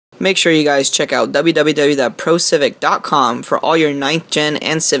make sure you guys check out www.procivic.com for all your 9th gen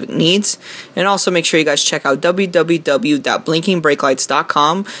and Civic needs. And also make sure you guys check out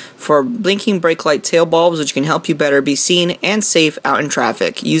www.blinkingbrakelights.com for blinking brake light tail bulbs, which can help you better be seen and safe out in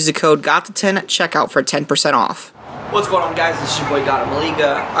traffic. Use the code GATA10 at checkout for 10% off. What's going on, guys? This is your boy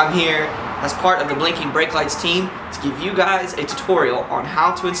GataMeLiga. I'm here as part of the Blinking Brake Lights team to give you guys a tutorial on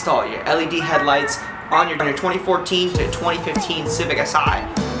how to install your LED headlights on your 2014 to 2015 Civic Si,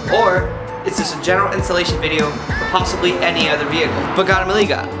 or it's just a general installation video for possibly any other vehicle. But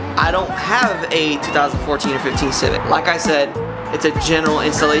GataMeLiga, I don't have a 2014 or 15 Civic. Like I said, it's a general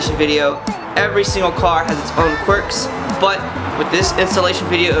installation video. Every single car has its own quirks, but with this installation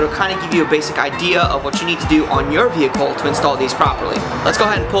video, it'll kind of give you a basic idea of what you need to do on your vehicle to install these properly. Let's go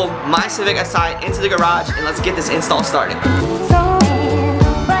ahead and pull my Civic Si into the garage and let's get this install started.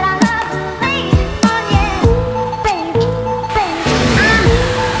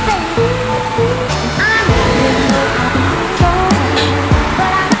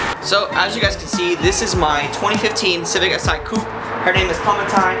 So, as you guys can see, this is my 2015 Civic Si Coupe. Her name is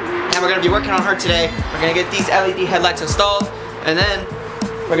Clementine, and we're going to be working on her today. We're going to get these LED headlights installed, and then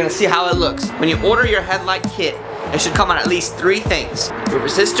we're going to see how it looks. When you order your headlight kit, it should come on at least 3 things: your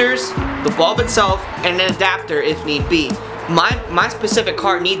resistors, the bulb itself, and an adapter if need be. My specific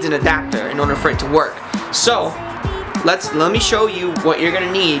car needs an adapter in order for it to work. So, let me show you what you're going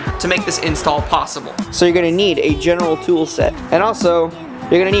to need to make this install possible. So you're going to need a general tool set, and also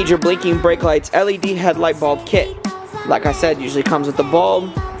you're going to need your Blinking Brake Lights LED headlight bulb kit. Like I said, usually comes with the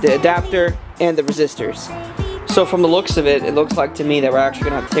bulb, the adapter, and the resistors. So from the looks of it, it looks like to me that we're actually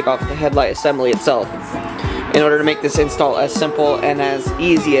going to have to take off the headlight assembly itself in order to make this install as simple and as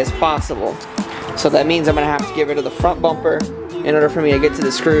easy as possible. So that means I'm going to have to get rid of the front bumper in order for me to get to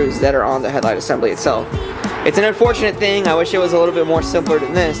the screws that are on the headlight assembly itself. It's an unfortunate thing. I wish it was a little bit more simpler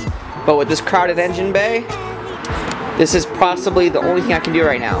than this, but with this crowded engine bay, this is possibly the only thing I can do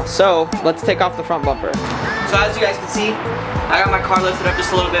right now. So let's take off the front bumper. So as you guys can see, I got my car lifted up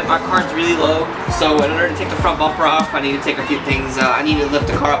just a little bit. My car's really low, so in order to take the front bumper off, I need to take a few things. I need to lift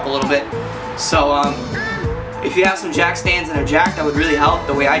the car up a little bit. So if you have some jack stands and a jack, that would really help.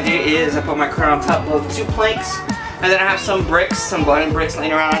 The way I did it is I put my car on top of 2 planks, and then I have some bricks, some gliding bricks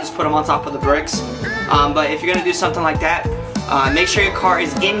laying around. I just put them on top of the bricks. But if you're gonna do something like that, make sure your car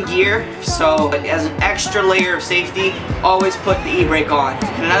is in gear, so as an extra layer of safety, always put the e-brake on.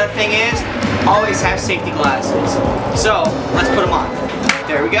 And another thing is, always have safety glasses. So, let's put them on.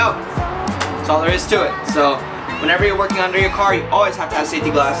 There we go. That's all there is to it. So, whenever you're working under your car, you always have to have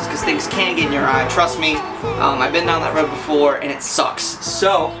safety glasses because things can get in your eye. Trust me, I've been down that road before and it sucks.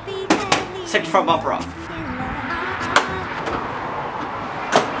 So, let's take the front bumper off.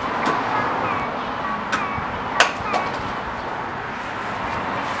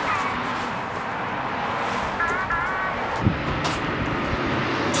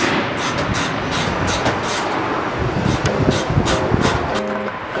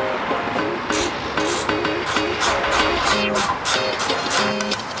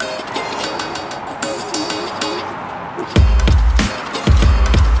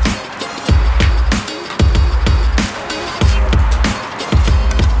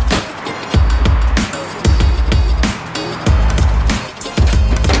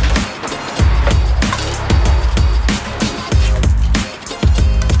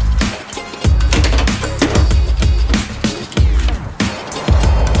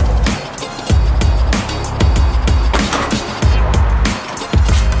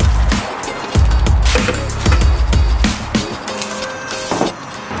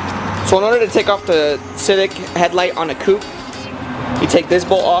 So in order to take off the Civic headlight on a coupe, you take this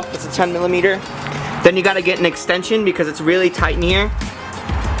bolt off. It's a 10mm. Then you gotta get an extension because it's really tight in here.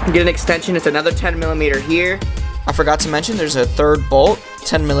 You get an extension, it's another 10mm here. I forgot to mention there's a third bolt,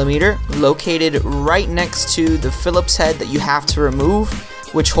 10mm, located right next to the Phillips head that you have to remove,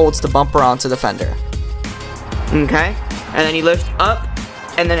 which holds the bumper onto the fender. Okay? And then you lift up,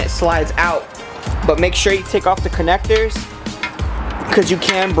 and then it slides out. But make sure you take off the connectors, because you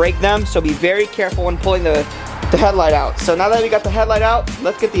can break them, so be very careful when pulling the headlight out. So now that we got the headlight out,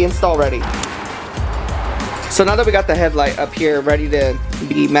 let's get the install ready. So now that we got the headlight up here ready to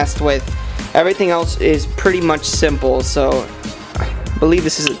be messed with, everything else is pretty much simple. So I believe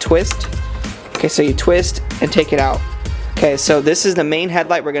this is a twist. Okay, so you twist and take it out. Okay, so this is the main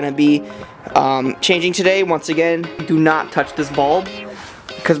headlight we're gonna be changing today. Once again, do not touch this bulb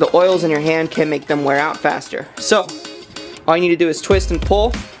because the oils in your hand can make them wear out faster. So all you need to do is twist and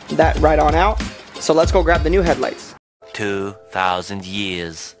pull that right on out. So let's go grab the new headlights. 2,000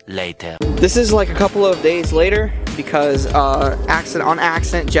 years later. This is like a couple of days later because on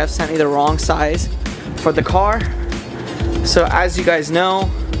accident Jeff sent me the wrong size for the car. So as you guys know,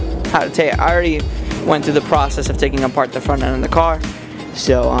 I already went through the process of taking apart the front end of the car.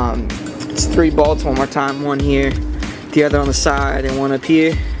 So it's 3 bolts, one more time, one here, the other on the side, and one up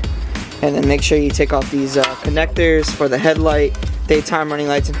here. And then make sure you take off these connectors for the headlight, daytime running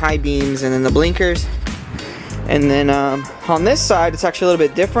lights and high beams, and then the blinkers. And then on this side, it's actually a little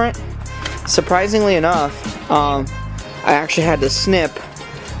bit different. Surprisingly enough, I actually had to snip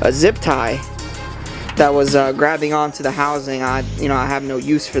a zip tie that was grabbing onto the housing. I have no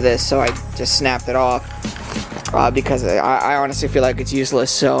use for this, so I just snapped it off because I honestly feel like it's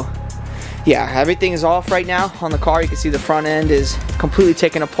useless. So yeah, everything is off right now on the car. You can see the front end is completely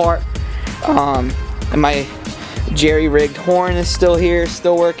taken apart, and my jerry-rigged horn is still here,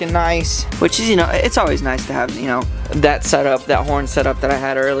 still working nice, which is, it's always nice to have, that setup, that horn setup that I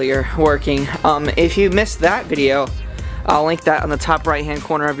had earlier working. If you missed that video, I'll link that on the top right-hand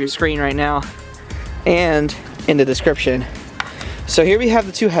corner of your screen right now and in the description. So here we have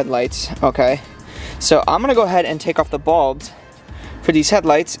the 2 headlights, okay? So I'm gonna go ahead and take off the bulbs for these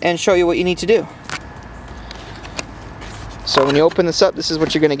headlights and show you what you need to do. So when you open this up, this is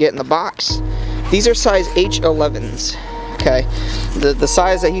what you're gonna get in the box. These are size H11s, okay? The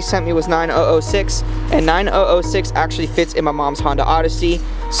size that he sent me was 9006, and 9006 actually fits in my mom's Honda Odyssey.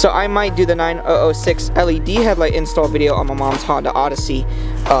 So I might do the 9006 LED headlight install video on my mom's Honda Odyssey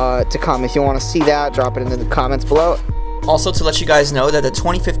to come. If you want to see that, drop it in the comments below. Also, to let you guys know that the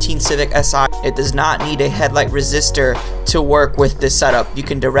 2015 Civic Si, it does not need a headlight resistor to work with this setup. You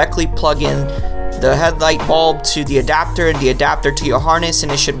can directly plug in the headlight bulb to the adapter and the adapter to your harness,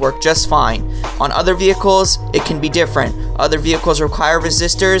 and it should work just fine. On other vehicles, it can be different. Other vehicles require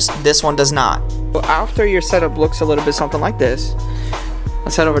resistors, this one does not. After your setup looks a little bit something like this,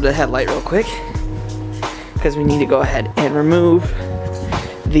 let's head over to the headlight real quick, because we need to go ahead and remove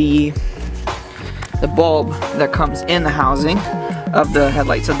the bulb that comes in the housing of the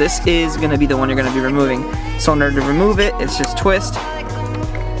headlight. So this is going to be the one you're going to be removing. So in order to remove it, it's just twist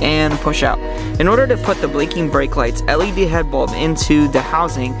and push out. In order to put the blinking brake lights LED head bulb into the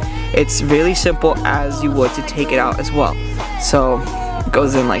housing, it's really simple as you would to take it out as well. So it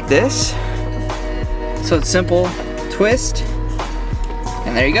goes in like this. So it's simple, twist,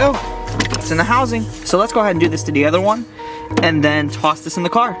 and there you go. It's in the housing. So let's go ahead and do this to the other one and then toss this in the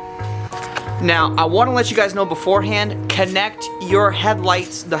car. Now, I want to let you guys know beforehand, connect your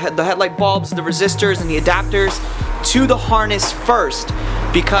headlights, the headlight bulbs, the resistors, and the adapters to the harness first,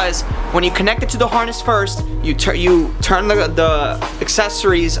 because when you connect it to the harness first, you turn the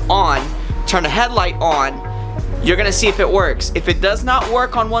accessories on, turn the headlight on, you're gonna see if it works. If it does not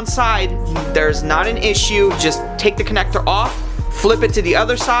work on one side, there's not an issue. Just take the connector off, flip it to the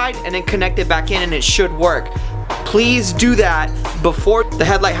other side, and then connect it back in, and it should work. Please do that before the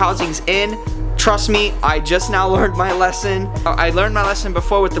headlight housing's in. Trust me, I just now learned my lesson. I learned my lesson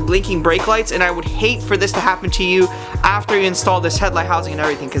before with the blinking brake lights, and I would hate for this to happen to you after you install this headlight housing and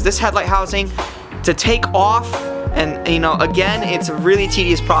everything, because this headlight housing to take off, and again, it's a really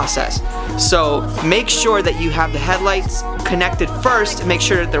tedious process. So make sure that you have the headlights connected first and make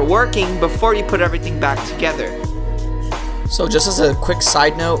sure that they're working before you put everything back together. So just as a quick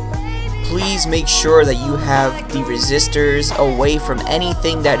side note, please make sure that you have the resistors away from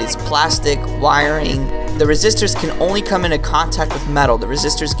anything that is plastic, wiring. The resistors can only come into contact with metal. The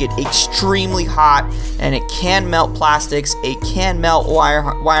resistors get extremely hot, and it can melt plastics, it can melt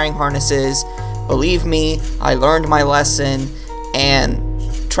wiring harnesses. Believe me, I learned my lesson, and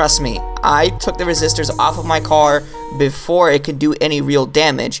trust me, I took the resistors off of my car before it could do any real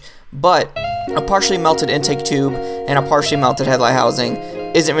damage. But a partially melted intake tube and a partially melted headlight housing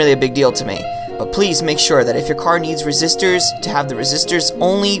isn't really a big deal to me. But please make sure that if your car needs resistors, to have the resistors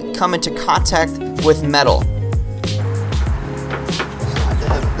only come into contact with metal.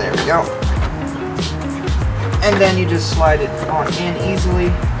 There we go. And then you just slide it on in easily.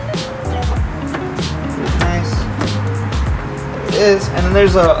 Nice. There it is. And then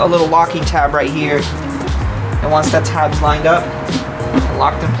there's a little locking tab right here. And once that tab's lined up and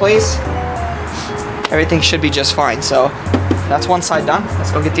locked in place, everything should be just fine. So that's one side done.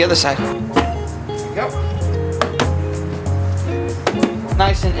 Let's go get the other side. There we go.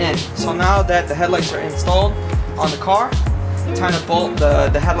 Nice and in. So now that the headlights are installed on the car, time to bolt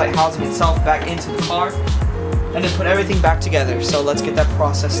the headlight housing itself back into the car and then put everything back together. So let's get that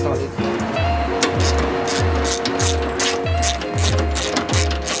process started.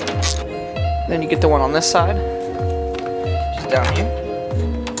 Then you get the one on this side, just down here.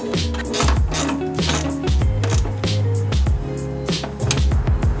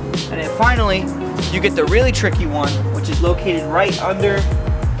 And then finally, you get the really tricky one, which is located right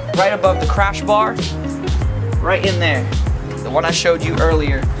above the crash bar, right in there. The one I showed you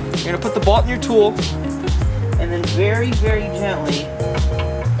earlier. You're gonna put the bolt in your tool, and then very, very gently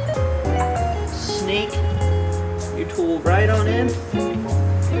snake your tool right on in,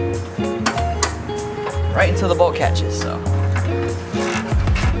 right until the bolt catches. So,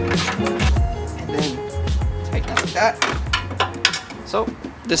 and then tighten it like that. So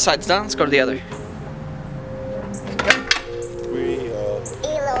this side's done. Let's go to the other.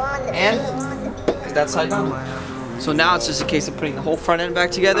 And is that side done? So now it's just a case of putting the whole front end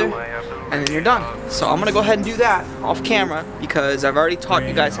back together, and then you're done. So I'm gonna go ahead and do that off camera because I've already taught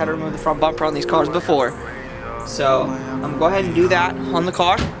you guys how to remove the front bumper on these cars before. So I'm gonna go ahead and do that on the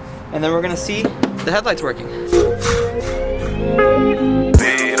car, and then we're gonna see the headlights working.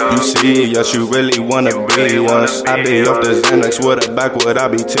 You see us, you really wanna be us. I be off the Xanax with a backwood, I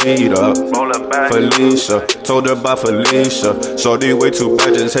be teed up. Felicia, told her about Felicia. Shorty way too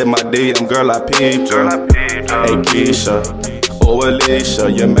bad, just hit my DM, girl, I peeped her. Hey Keisha, oh Alicia,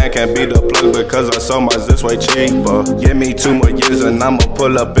 your man can't be the plug because I saw my this way cheaper. Give me 2 more years and I'ma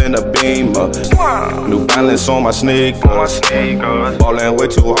pull up in a Beamer. New Balance on my sneakers. Ballin' way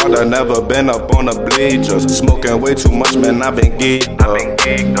too hard, I never been up on the bleachers. Smoking way too much, man, I been geeked up.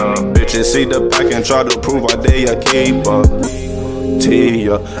 Bitches see the back and try to prove why they a keeper.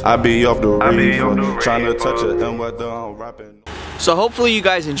 Tia, I be off the reefer, trying to touch it and whether I'm rapping. So hopefully you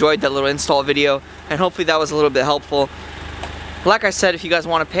guys enjoyed that little install video, and hopefully that was a little bit helpful. Like I said, if you guys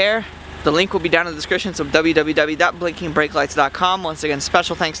want a pair, the link will be down in the description, so www.blinkingbrakelights.com. Once again,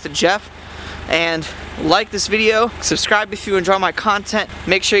 special thanks to Jeff. And like this video, subscribe if you enjoy my content.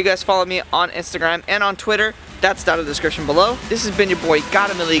 Make sure you guys follow me on Instagram and on Twitter. That's down in the description below. This has been your boy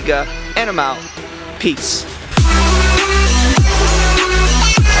GataMeLiga, and I'm out. Peace.